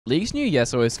League's new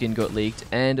Yasuo skin got leaked,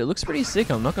 and it looks pretty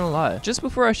sick, I'm not gonna lie. Just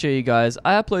before I show you guys,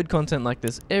 I upload content like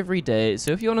this every day,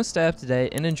 so if you want to stay up to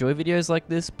date and enjoy videos like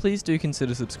this, please do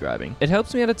consider subscribing. It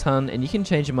helps me out a ton, and you can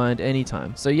change your mind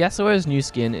anytime. So Yasuo's new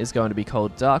skin is going to be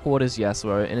called Dark Waters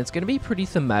Yasuo, and it's going to be pretty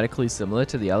thematically similar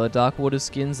to the other Dark Waters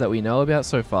skins that we know about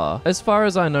so far. As far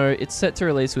as I know, it's set to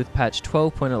release with patch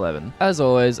 12.11. As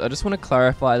always, I just want to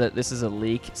clarify that this is a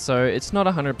leak, so it's not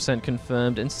 100%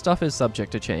 confirmed, and stuff is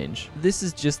subject to change. This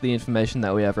is just the information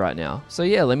that we have right now. So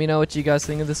yeah, let me know what you guys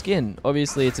think of the skin.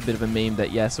 Obviously it's a bit of a meme that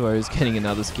Yasuo is getting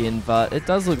another skin, but it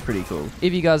does look pretty cool.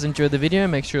 If you guys enjoyed the video,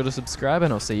 make sure to subscribe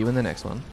and I'll see you in the next one.